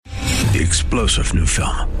The explosive new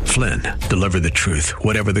film, Flynn, deliver the truth,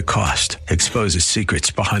 whatever the cost. Exposes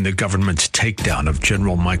secrets behind the government's takedown of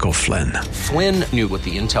General Michael Flynn. Flynn knew what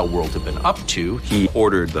the intel world had been up to. He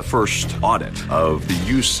ordered the first audit of the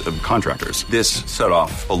use of contractors. This set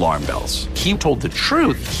off alarm bells. He told the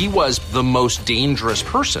truth. He was the most dangerous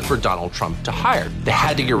person for Donald Trump to hire. They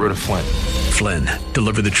had to get rid of Flynn. Flynn,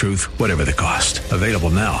 deliver the truth, whatever the cost. Available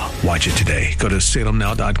now. Watch it today. Go to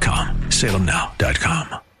salemnow.com.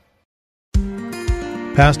 salemnow.com.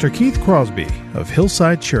 Pastor Keith Crosby of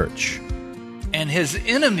Hillside Church. And his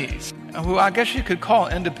enemies, who I guess you could call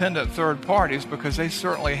independent third parties because they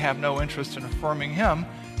certainly have no interest in affirming him,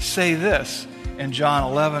 say this in John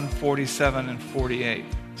 11:47 and 48.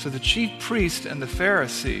 So the chief priest and the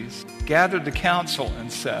Pharisees gathered the council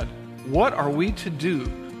and said, "What are we to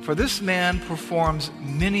do? For this man performs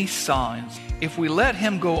many signs. If we let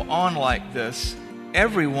him go on like this,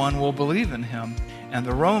 everyone will believe in him, and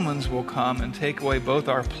the Romans will come and take away both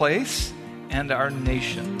our place and our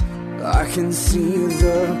nation." I can see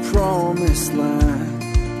the promised land,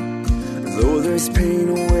 though there's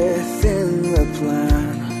pain within the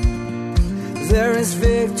plan. There is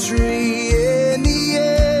victory in the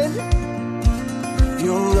end.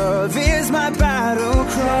 Your love is my battle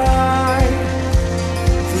cry,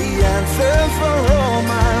 the answer for all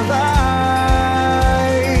my life.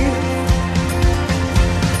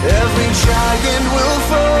 Every giant will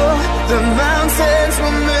fall, the mountains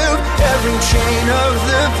will move, every chain of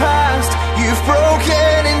the past you've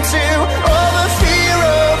broken into. All the fear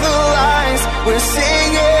of the lies, we're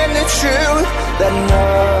singing the truth, that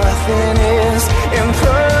nothing is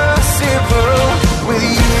impossible with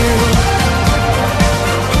you.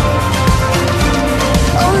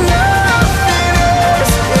 Oh, nothing is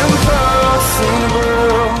impossible.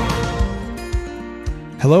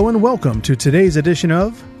 Hello and welcome to today's edition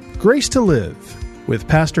of Grace to Live with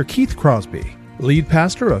Pastor Keith Crosby, lead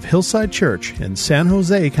pastor of Hillside Church in San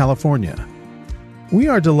Jose, California. We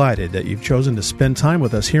are delighted that you've chosen to spend time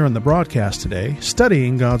with us here on the broadcast today,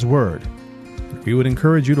 studying God's Word. We would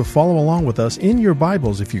encourage you to follow along with us in your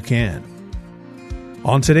Bibles if you can.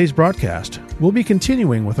 On today's broadcast, we'll be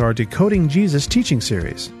continuing with our Decoding Jesus teaching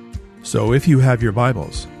series. So if you have your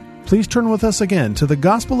Bibles, please turn with us again to the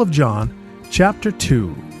Gospel of John, chapter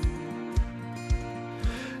 2.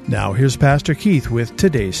 Now here's Pastor Keith with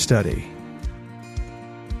today's study.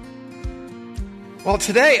 Well,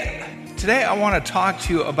 today I want to talk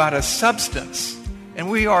to you about a substance. And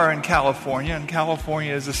we are in California, and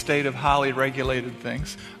California is a state of highly regulated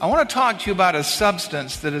things. I want to talk to you about a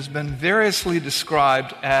substance that has been variously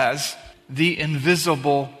described as the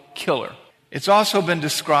invisible killer. It's also been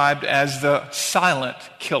described as the silent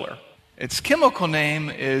killer. Its chemical name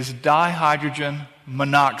is dihydrogen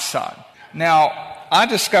monoxide. Now, I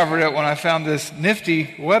discovered it when I found this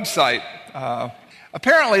nifty website.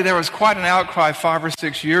 Apparently, there was quite an outcry 5 or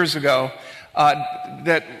 6 years ago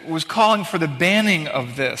that was calling for the banning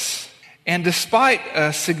of this. And despite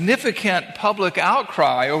a significant public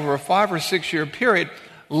outcry over a 5 or 6 year period,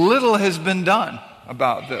 little has been done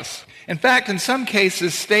about this. In fact, in some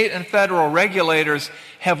cases, state and federal regulators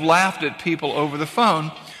have laughed at people over the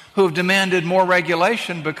phone who have demanded more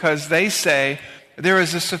regulation because they say there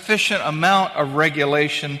is a sufficient amount of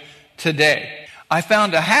regulation today. I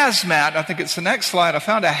found a hazmat, I think it's the next slide, I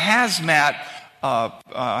found a hazmat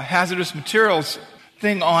hazardous materials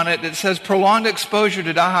thing on it that says prolonged exposure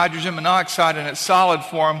to dihydrogen monoxide in its solid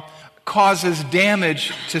form causes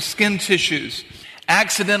damage to skin tissues.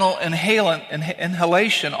 Accidental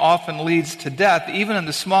inhalation often leads to death, even in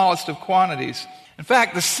the smallest of quantities. In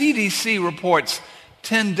fact, the CDC reports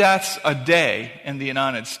 10 deaths a day in the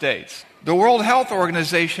United States. The World Health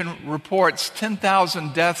Organization reports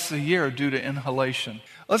 10,000 deaths a year due to inhalation.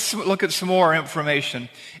 Let's look at some more information.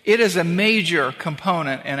 It is a major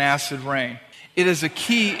component in acid rain. It is a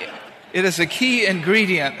key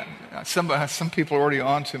ingredient. Some people are already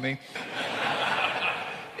on to me.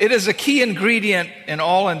 It is a key ingredient in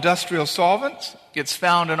all industrial solvents. It's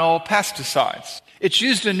found in all pesticides. It's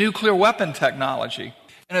used in nuclear weapon technology.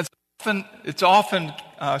 And it's often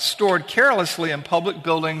stored carelessly in public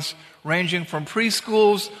buildings ranging from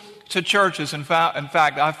preschools to churches. In fact,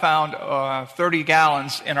 I found 30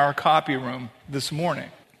 gallons in our copy room this morning.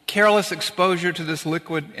 Careless exposure to this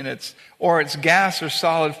liquid in its gas or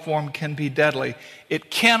solid form can be deadly. It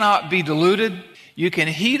cannot be diluted. You can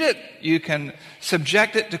heat it. You can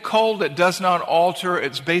subject it to cold. It does not alter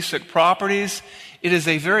its basic properties. It is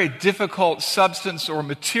a very difficult substance or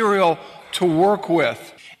material to work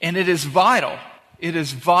with. And it is vital. It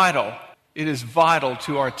is vital. It is vital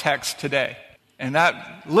to our text today. And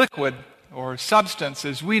that liquid or substance,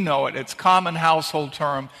 as we know it, its common household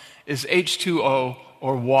term is H2O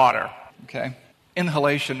or water, okay?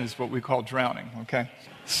 Inhalation is what we call drowning, okay?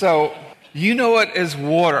 So you know it as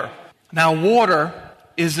water. Now, water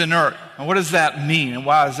is inert. And what does that mean, and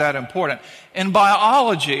why is that important? In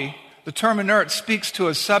biology, the term inert speaks to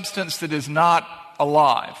a substance that is not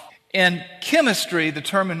alive. In chemistry, the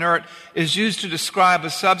term inert is used to describe a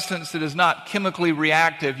substance that is not chemically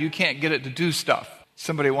reactive. You can't get it to do stuff.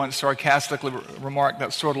 Somebody once sarcastically remarked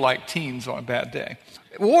that's sort of like teens on a bad day.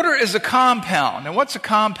 Water is a compound. And what's a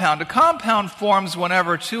compound? A compound forms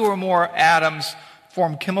whenever two or more atoms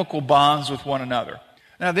form chemical bonds with one another.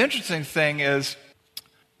 Now, the interesting thing is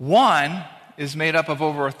wine is made up of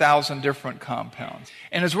over 1,000 different compounds.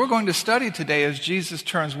 And as we're going to study today, as Jesus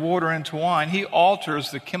turns water into wine, he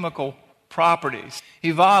alters the chemical properties.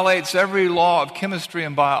 He violates every law of chemistry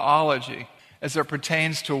and biology as it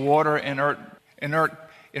pertains to water,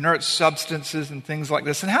 inert substances and things like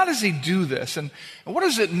this. And how does he do this? And what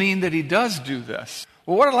does it mean that he does do this?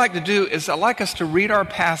 Well, what I'd like to do is I'd like us to read our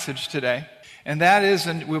passage today. And that is,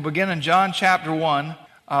 we'll begin in John chapter 1,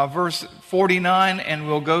 verse 49, and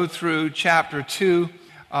we'll go through chapter 2,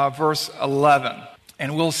 verse 11.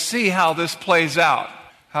 And we'll see how this plays out,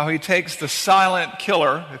 how he takes the silent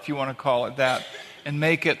killer, if you want to call it that, and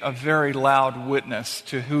make it a very loud witness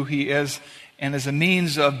to who he is, and as a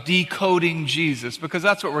means of decoding Jesus, because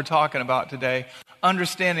that's what we're talking about today,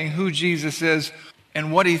 understanding who Jesus is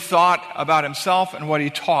and what he thought about himself and what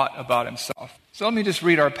he taught about himself. So let me just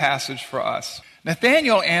read our passage for us.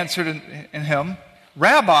 Nathanael answered in him,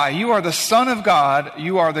 Rabbi, you are the Son of God,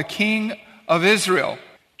 you are the King of Israel.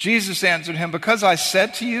 Jesus answered him, because I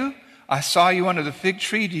said to you, I saw you under the fig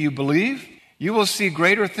tree, do you believe? You will see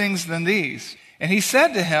greater things than these. And he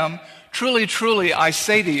said to him, truly, truly, I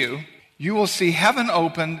say to you, you will see heaven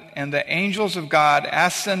opened and the angels of God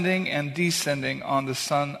ascending and descending on the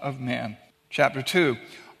Son of Man. Chapter 2.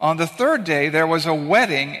 On the third day there was a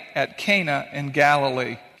wedding at Cana in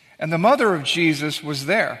Galilee, and the mother of Jesus was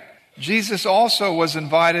there. Jesus also was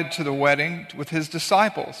invited to the wedding with his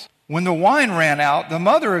disciples. When the wine ran out, the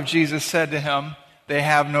mother of Jesus said to him, they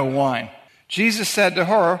have no wine. Jesus said to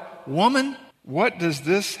her, Woman, what does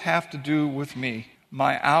this have to do with me?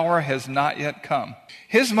 My hour has not yet come.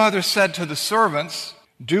 His mother said to the servants,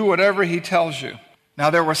 do whatever he tells you. Now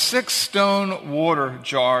there were 6 stone water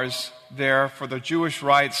jars there for the Jewish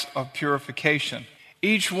rites of purification,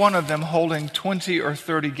 each one of them holding 20 or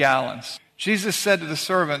 30 gallons. Jesus said to the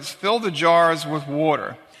servants, fill the jars with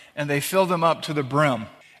water, and they filled them up to the brim.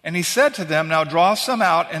 And he said to them, now draw some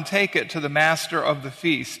out and take it to the master of the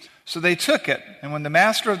feast. So they took it, and when the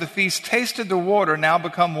master of the feast tasted the water now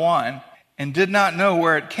become wine, and did not know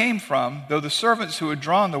where it came from, though the servants who had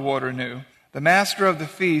drawn the water knew, the master of the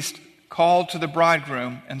feast called to the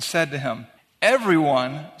bridegroom and said to him,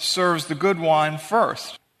 everyone serves the good wine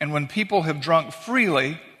first, and when people have drunk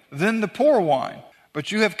freely, then the poor wine.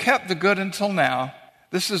 But you have kept the good until now.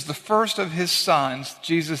 This is the first of his signs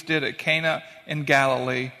Jesus did at Cana in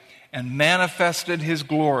Galilee and manifested his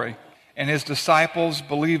glory, and his disciples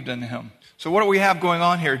believed in him. So what do we have going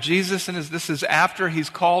on here? Jesus, this is after he's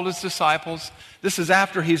called his disciples. This is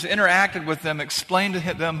after he's interacted with them, explained to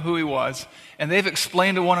them who he was, and they've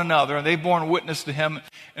explained to one another, and they've borne witness to him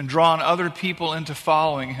and drawn other people into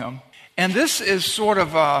following him. And this is sort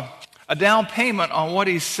of a down payment on what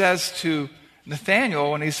he says to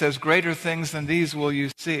Nathanael when he says, greater things than these will you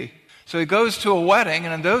see. So he goes to a wedding,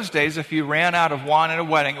 and in those days, if you ran out of wine at a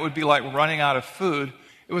wedding, it would be like running out of food.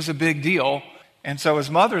 It was a big deal. And so his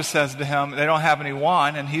mother says to him, they don't have any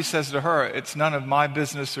wine, and he says to her, it's none of my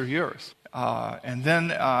business or yours. And then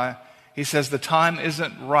he says, the time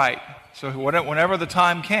isn't right. So whenever the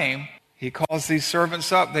time came, he calls these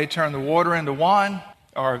servants up, they turn the water into wine,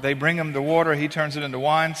 or they bring him the water, he turns it into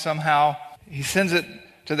wine somehow. He sends it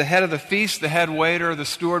to the head of the feast, the head waiter, the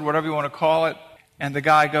steward, whatever you want to call it, and the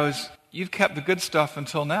guy goes, you've kept the good stuff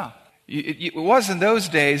until now. It was in those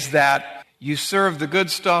days that you served the good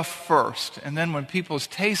stuff first, and then when people's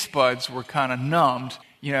taste buds were kind of numbed,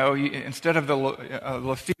 instead of the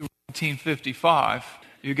Lafite 1955,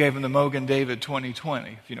 you gave them the Mogen David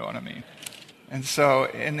 2020, if you know what I mean. And so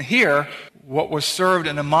in here, what was served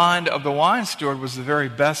in the mind of the wine steward was the very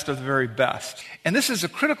best of the very best. And this is a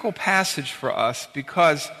critical passage for us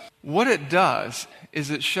because what it does is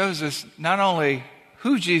it shows us not only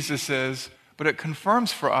who Jesus is, but it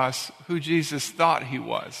confirms for us who Jesus thought he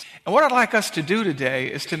was. And what I'd like us to do today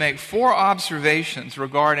is to make 4 observations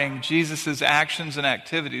regarding Jesus' actions and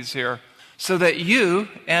activities here so that you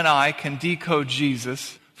and I can decode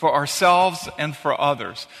Jesus for ourselves and for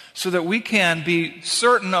others, so that we can be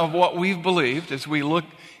certain of what we've believed as we look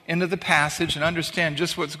into the passage and understand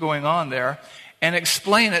just what's going on there, and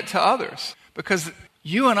explain it to others. Because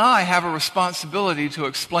you and I have a responsibility to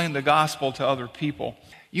explain the gospel to other people.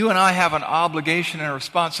 You and I have an obligation and a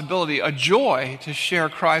responsibility, a joy to share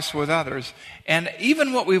Christ with others. And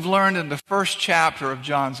even what we've learned in the first chapter of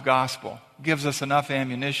John's gospel gives us enough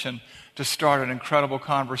ammunition to start an incredible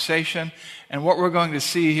conversation. And what we're going to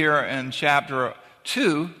see here in chapter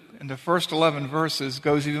 2, in the first 11 verses,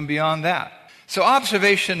 goes even beyond that. So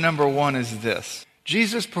observation number 1 is this.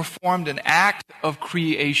 Jesus performed an act of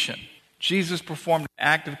creation. Jesus performed an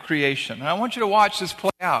act of creation. And I want you to watch this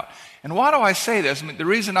play out. And why do I say this? I mean, the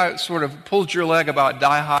reason I sort of pulled your leg about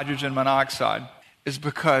dihydrogen monoxide is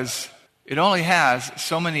because it only has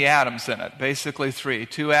so many atoms in it, basically 3.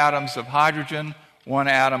 2 atoms of hydrogen, 1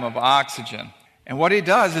 atom of oxygen. And what he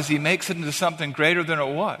does is he makes it into something greater than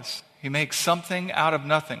it was. He makes something out of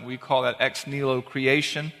nothing. We call that ex nihilo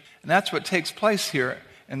creation. And that's what takes place here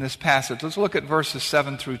in this passage. Let's look at verses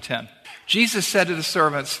 7 through 10. Jesus said to the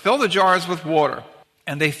servants, "Fill the jars with water."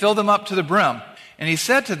 And they filled them up to the brim. And he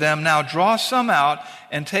said to them, "Now draw some out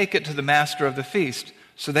and take it to the master of the feast."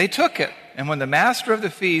 So they took it. And when the master of the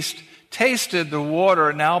feast tasted the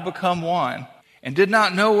water now become wine, and did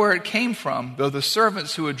not know where it came from, though the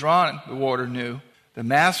servants who had drawn the water knew, the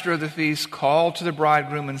master of the feast called to the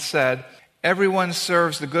bridegroom and said, "Everyone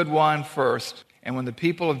serves the good wine first, and when the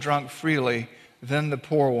people have drunk freely, then the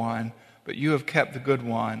poor wine. But you have kept the good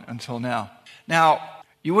wine until now." Now,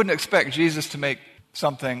 you wouldn't expect Jesus to make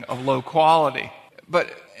something of low quality.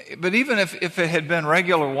 But even if it had been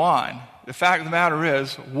regular wine, the fact of the matter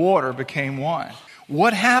is, water became wine.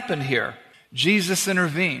 What happened here? Jesus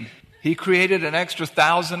intervened. He created an extra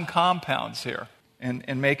 1,000 compounds here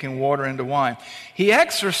in making water into wine. He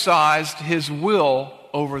exercised his will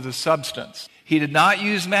over the substance. He did not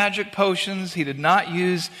use magic potions. He did not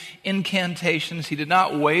use incantations. He did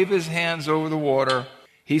not wave his hands over the water.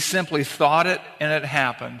 He simply thought it and it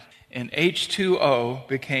happened. And H2O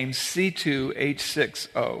became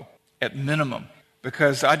C2H6O at minimum.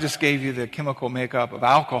 Because I just gave you the chemical makeup of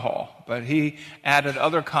alcohol. But he added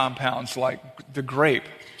other compounds like the grape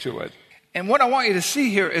to it. And what I want you to see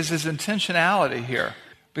here is his intentionality here.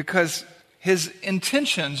 Because his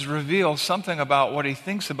intentions reveal something about what he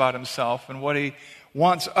thinks about himself and what he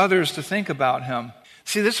wants others to think about him.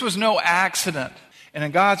 See, this was no accident. And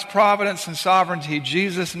in God's providence and sovereignty,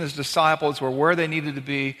 Jesus and his disciples were where they needed to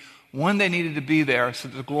be, when they needed to be there, so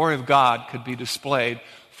that the glory of God could be displayed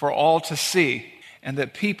for all to see, and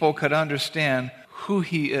that people could understand who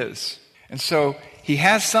he is. And so he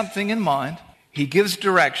has something in mind. He gives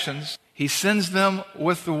directions. He sends them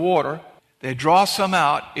with the water. They draw some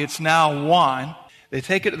out. It's now wine. They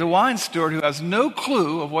take it to the wine steward who has no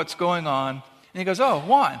clue of what's going on. And he goes, "Oh,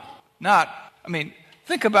 wine."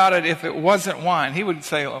 Think about it if it wasn't wine. He would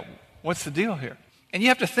say, "Oh, what's the deal here?" And you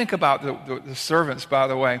have to think about the servants, by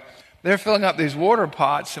the way. They're filling up these water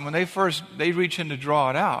pots, and when they reach in to draw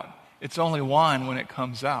it out, it's only wine when it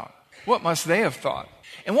comes out. What must they have thought?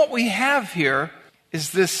 And what we have here is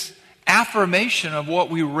this affirmation of what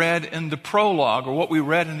we read in the prologue, or what we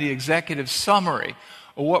read in the executive summary,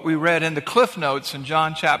 or what we read in the cliff notes in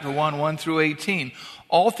John chapter 1, 1 through 18.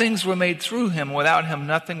 All things were made through him. Without him,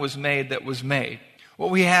 nothing was made that was made. What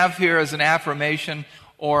we have here is an affirmation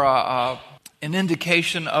or an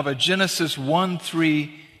indication of a Genesis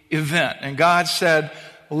 1:3 event. And God said,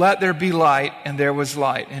 "Let there be light," and there was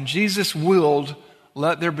light. And Jesus willed,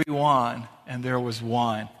 "Let there be wine," and there was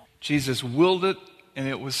wine. Jesus willed it, and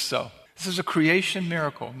it was so. This is a creation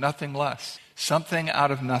miracle, nothing less. Something out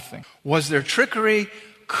of nothing. Was there trickery?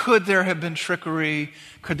 Could there have been trickery?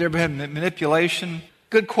 Could there have been manipulation?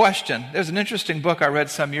 Good question. There's an interesting book I read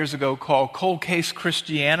some years ago called Cold Case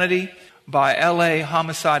Christianity by L.A.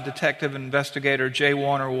 homicide detective and investigator J.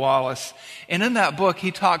 Warner Wallace. And in that book,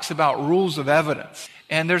 he talks about rules of evidence.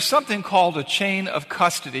 And there's something called a chain of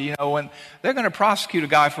custody. You know, when they're going to prosecute a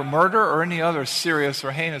guy for murder or any other serious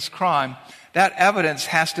or heinous crime, that evidence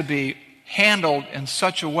has to be handled in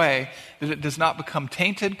such a way that it does not become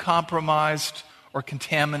tainted, compromised, or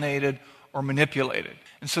contaminated, or manipulated.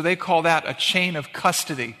 And so they call that a chain of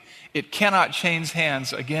custody. It cannot change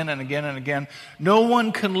hands again and again and again. No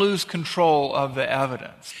one can lose control of the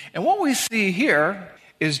evidence. And what we see here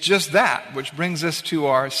is just that, which brings us to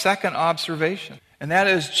our second observation. And that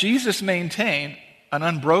is Jesus maintained an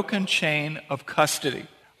unbroken chain of custody.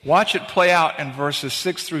 Watch it play out in verses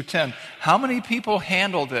 6 through 10. How many people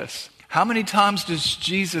handle this? How many times does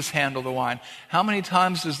Jesus handle the wine? How many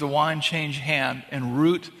times does the wine change hand en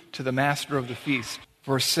route to the master of the feast?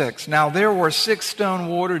 Verse 6, now there were 6 stone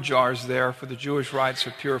water jars there for the Jewish rites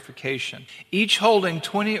of purification, each holding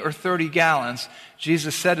 20 or 30 gallons.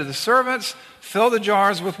 Jesus said to the servants, fill the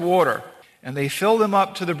jars with water. And they filled them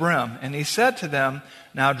up to the brim. And he said to them,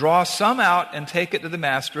 now draw some out and take it to the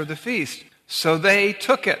master of the feast. So they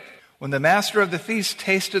took it. When the master of the feast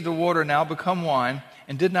tasted the water now become wine,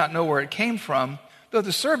 and did not know where it came from, though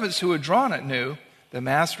the servants who had drawn it knew, the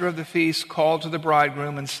master of the feast called to the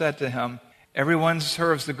bridegroom and said to him, everyone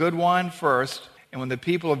serves the good wine first, and when the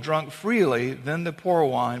people have drunk freely, then the poor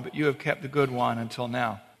wine, but you have kept the good wine until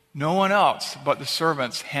now. No one else but the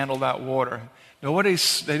servants handled that water.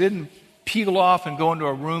 They didn't peel off and go into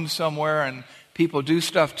a room somewhere and people do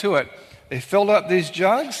stuff to it. They filled up these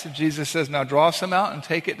jugs. Jesus says, now draw some out and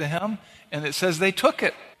take it to him. And it says they took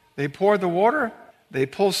it. They poured the water. They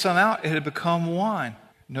pulled some out. It had become wine.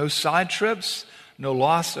 No side trips, no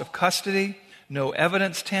loss of custody, no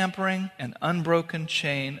evidence tampering, an unbroken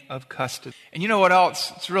chain of custody. And you know what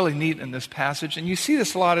else? It's really neat in this passage. And you see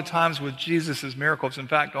this a lot of times with Jesus' miracles. In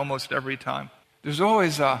fact, almost every time. There's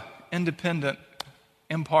always an independent,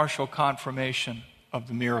 impartial confirmation of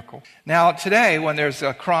the miracle. Now, today, when there's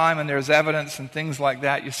a crime and there's evidence and things like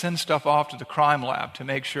that, you send stuff off to the crime lab to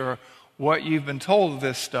make sure what you've been told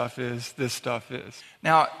this stuff is.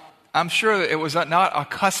 Now, I'm sure that it was not a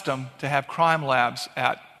custom to have crime labs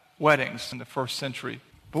at weddings in the first century.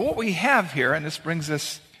 But what we have here, and this brings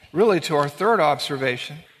us really to our third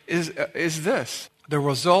observation, is this. The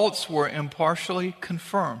results were impartially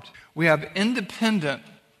confirmed. We have independent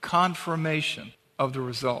confirmation of the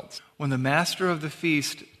results. When the master of the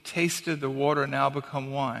feast tasted the water now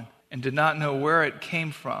become wine, and did not know where it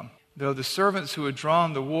came from, though the servants who had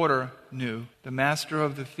drawn the water knew, the master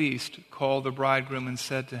of the feast called the bridegroom and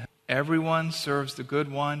said to him, everyone serves the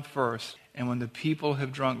good wine first, and when the people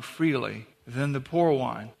have drunk freely, then the poor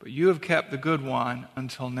wine. But you have kept the good wine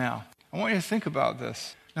until now. I want you to think about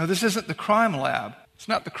this. Now, this isn't the crime lab. It's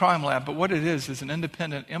not the crime lab, but what it is an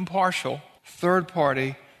independent, impartial,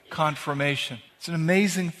 third-party confirmation. It's an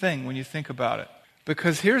amazing thing when you think about it.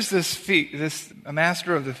 Because here's this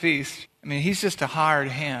master of the feast. I mean, he's just a hired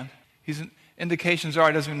hand. Indications are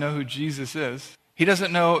he doesn't even know who Jesus is. He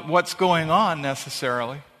doesn't know what's going on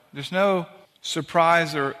necessarily. There's no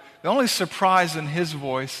surprise, or the only surprise in his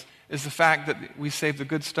voice is the fact that we save the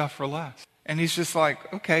good stuff for last. And he's just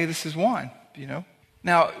like, okay, this is wine, you know.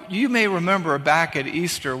 Now, you may remember back at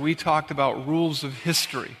Easter, we talked about rules of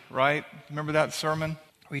history, right? Remember that sermon?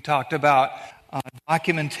 We talked about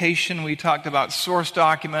documentation. We talked about source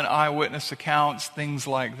document, eyewitness accounts, things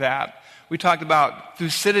like that. We talked about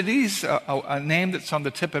Thucydides, a name that's on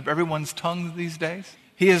the tip of everyone's tongue these days.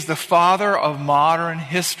 He is the father of modern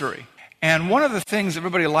history. And one of the things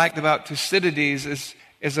everybody liked about Thucydides is,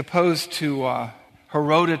 as opposed to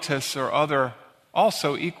Herodotus or other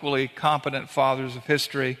also equally competent fathers of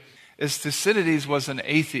history, is Thucydides was an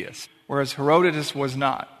atheist, whereas Herodotus was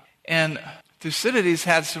not. And Thucydides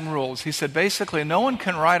had some rules. He said basically no one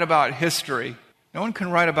can write about history. No one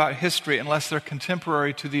can write about history unless they're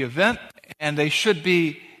contemporary to the event, and they should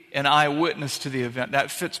be an eyewitness to the event.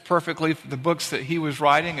 That fits perfectly for the books that he was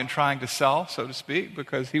writing and trying to sell, so to speak,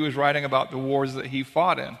 because he was writing about the wars that he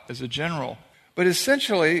fought in as a general. But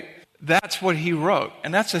essentially, that's what he wrote,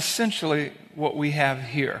 and that's essentially what we have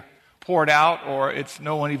here. Poured out, or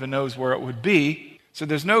no one even knows where it would be, so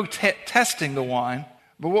there's no testing the wine.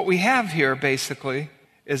 But what we have here, basically,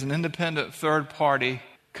 is an independent third party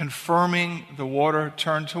confirming the water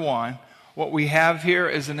turned to wine. What we have here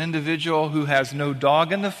is an individual who has no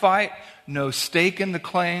dog in the fight, no stake in the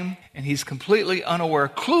claim, and he's completely unaware,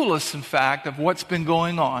 clueless, in fact, of what's been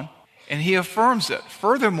going on, and he affirms it.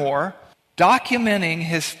 Furthermore, documenting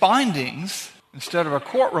his findings, instead of a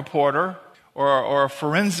court reporter or a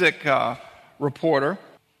forensic reporter,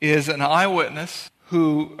 is an eyewitness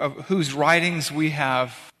whose writings we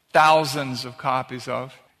have thousands of copies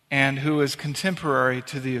of, and who is contemporary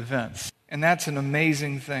to the events. And that's an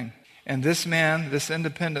amazing thing. And this man, this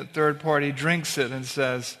independent third party, drinks it and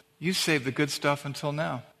says, you saved the good stuff until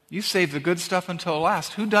now. You saved the good stuff until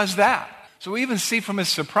last. Who does that? So we even see from his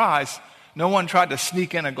surprise, no one tried to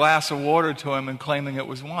sneak in a glass of water to him and claiming it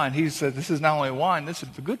was wine. He said, this is not only wine, this is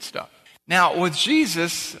the good stuff. Now, with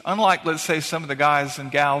Jesus, unlike, let's say, some of the guys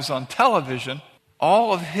and gals on television,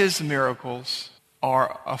 all of his miracles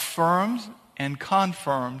are affirmed and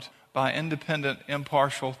confirmed by independent,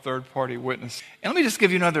 impartial, third-party witness. And let me just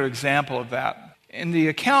give you another example of that. In the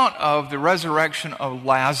account of the resurrection of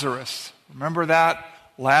Lazarus, remember that?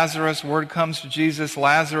 Lazarus, word comes to Jesus,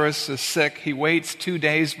 Lazarus is sick. He waits 2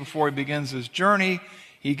 days before he begins his journey.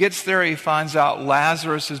 He gets there, he finds out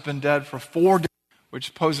Lazarus has been dead for 4 days,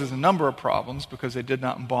 which poses a number of problems because they did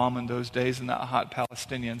not embalm in those days in that hot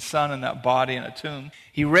Palestinian sun and that body in a tomb.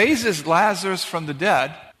 He raises Lazarus from the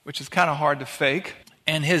dead, which is kind of hard to fake.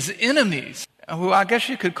 And his enemies, who I guess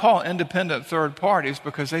you could call independent third parties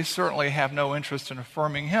because they certainly have no interest in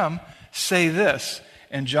affirming him, say this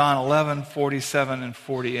in John 11:47 and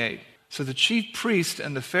 48. So the chief priests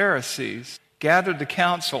and the Pharisees gathered the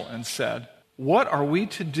council and said, "What are we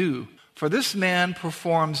to do? For this man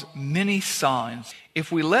performs many signs.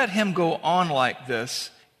 If we let him go on like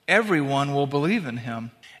this, everyone will believe in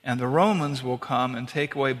him, and the Romans will come and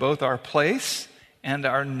take away both our place and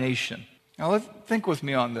our nation." Now, think with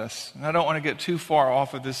me on this. And I don't want to get too far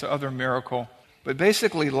off of this other miracle. But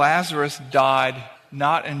basically, Lazarus died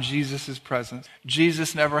not in Jesus' presence.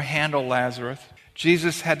 Jesus never handled Lazarus.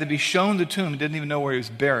 Jesus had to be shown the tomb. He didn't even know where he was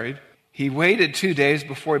buried. He waited 2 days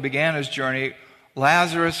before he began his journey.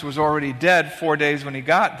 Lazarus was already dead 4 days when he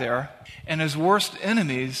got there. And his worst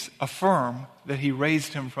enemies affirm that he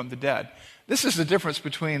raised him from the dead. This is the difference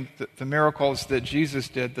between the miracles that Jesus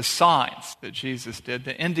did, the signs that Jesus did,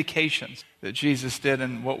 the indications that Jesus did,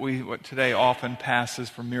 and what today often passes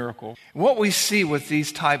for miracles. What we see with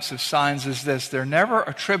these types of signs is this: they're never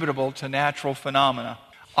attributable to natural phenomena.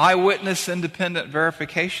 Eyewitness independent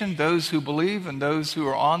verification, those who believe and those who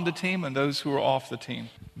are on the team and those who are off the team.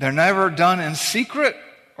 They're never done in secret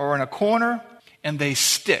or in a corner, and they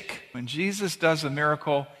stick. When Jesus does a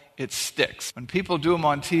miracle, it sticks. When people do them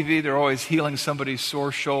on TV, they're always healing somebody's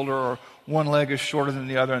sore shoulder, or one leg is shorter than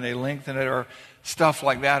the other and they lengthen it, or stuff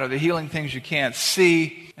like that, or they're healing things you can't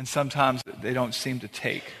see, and sometimes they don't seem to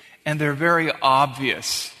take. And they're very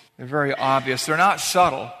obvious. They're very obvious. They're not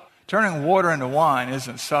subtle. Turning water into wine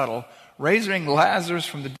isn't subtle. Raising Lazarus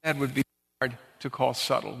from the dead would be hard to call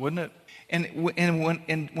subtle, wouldn't it?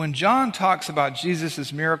 And when John talks about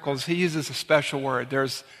Jesus' miracles, he uses a special word.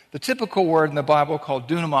 There's the typical word in the Bible called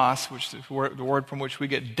dunamis, which is the word from which we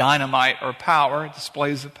get dynamite or power,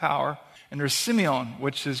 displays of power. And there's Simeon,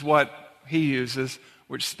 which is what he uses,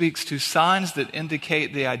 which speaks to signs that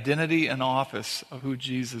indicate the identity and office of who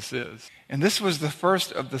Jesus is. And this was the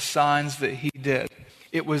first of the signs that he did.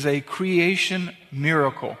 It was a creation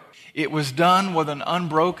miracle. It was done with an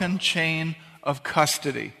unbroken chain of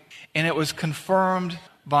custody. And it was confirmed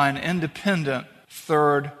by an independent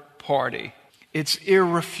third party. It's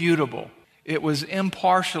irrefutable. It was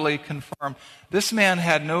impartially confirmed. This man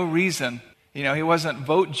had no reason. He wasn't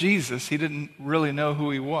vote Jesus. He didn't really know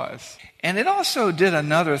who he was. And it also did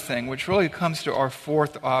another thing, which really comes to our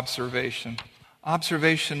fourth observation.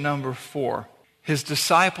 Observation number 4. His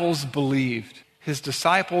disciples believed. His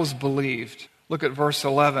disciples believed. Look at verse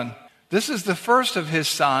 11. This is the first of his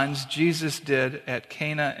signs Jesus did at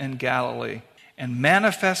Cana in Galilee, and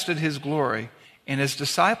manifested his glory, and his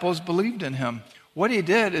disciples believed in him. What he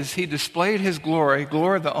did is he displayed his glory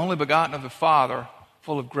of the only begotten of the Father,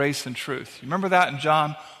 full of grace and truth. You remember that in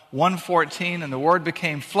John 1:14, and the Word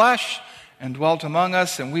became flesh and dwelt among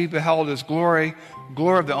us, and we beheld his glory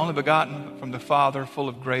of the only begotten from the Father, full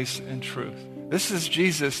of grace and truth. This is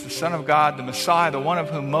Jesus, the Son of God, the Messiah, the one of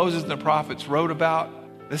whom Moses and the prophets wrote about.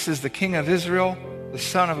 This is the King of Israel, the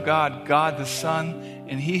Son of God, God the Son,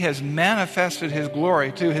 and he has manifested his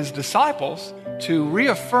glory to his disciples to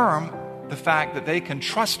reaffirm the fact that they can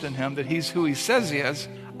trust in him, that he's who he says he is.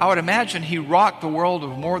 I would imagine he rocked the world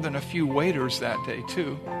of more than a few waiters that day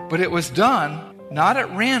too. But it was done not at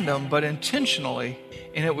random, but intentionally,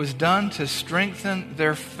 and it was done to strengthen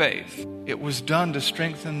their faith. It was done to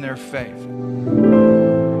strengthen their faith.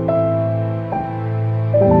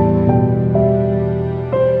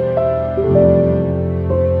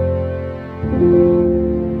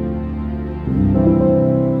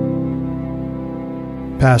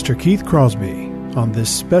 Pastor Keith Crosby on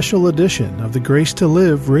this special edition of the Grace to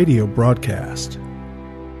Live radio broadcast.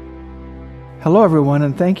 Hello, everyone,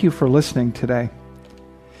 and thank you for listening today.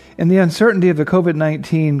 In the uncertainty of the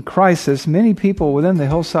COVID-19 crisis, many people within the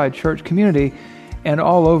Hillside Church community and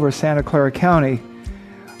all over Santa Clara County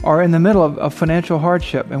are in the middle of financial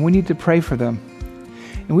hardship, and we need to pray for them.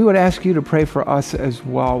 And we would ask you to pray for us as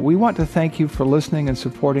well. We want to thank you for listening and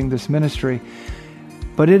supporting this ministry.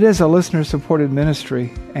 But it is a listener-supported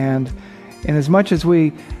ministry, and in as much as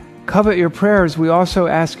we covet your prayers, we also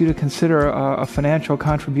ask you to consider a financial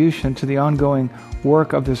contribution to the ongoing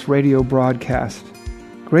work of this radio broadcast.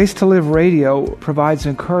 Grace to Live Radio provides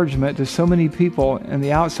encouragement to so many people in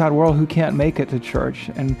the outside world who can't make it to church,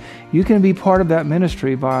 and you can be part of that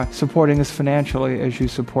ministry by supporting us financially as you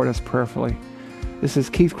support us prayerfully. This is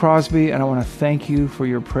Keith Crosby, and I want to thank you for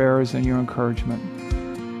your prayers and your encouragement.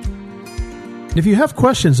 If you have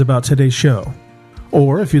questions about today's show,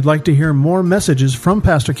 or if you'd like to hear more messages from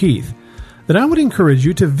Pastor Keith, then I would encourage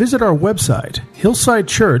you to visit our website,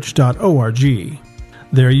 hillsidechurch.org.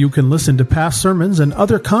 There you can listen to past sermons and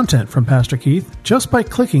other content from Pastor Keith just by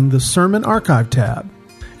clicking the Sermon Archive tab.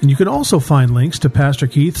 And you can also find links to Pastor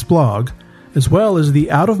Keith's blog, as well as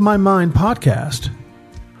the Out of My Mind podcast.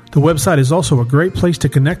 The website is also a great place to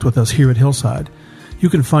connect with us here at Hillside. You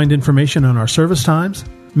can find information on our service times,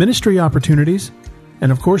 ministry opportunities,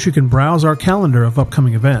 and of course you can browse our calendar of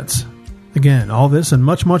upcoming events. Again, all this and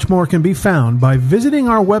much, much more can be found by visiting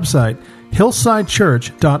our website,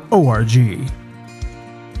 hillsidechurch.org.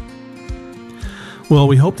 Well,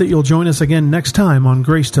 we hope that you'll join us again next time on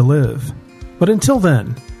Grace to Live. But until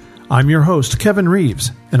then, I'm your host, Kevin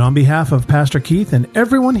Reeves, and on behalf of Pastor Keith and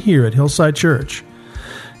everyone here at Hillside Church,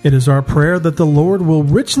 it is our prayer that the Lord will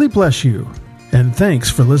richly bless you, and thanks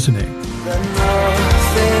for listening.